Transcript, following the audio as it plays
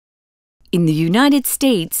In the United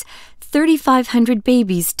States, 3,500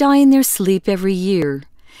 babies die in their sleep every year,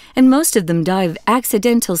 and most of them die of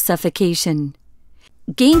accidental suffocation.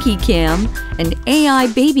 GenkiCam, an AI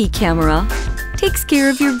baby camera, takes care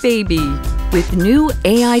of your baby. With new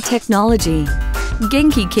AI technology,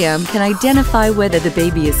 GenkiCam can identify whether the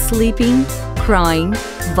baby is sleeping, crying,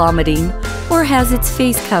 vomiting, or has its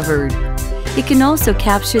face covered. It can also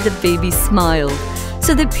capture the baby's smile,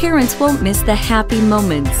 so that parents won't miss the happy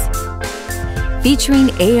moments. Featuring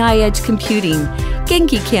AI edge computing,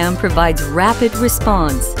 GenkiCam provides rapid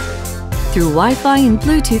response. Through Wi-Fi and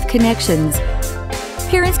Bluetooth connections,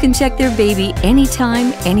 parents can check their baby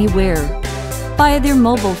anytime, anywhere, via their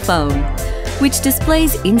mobile phone, which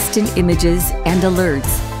displays instant images and alerts.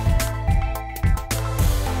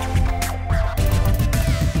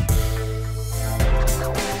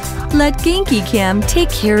 Let GenkiCam take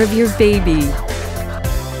care of your baby.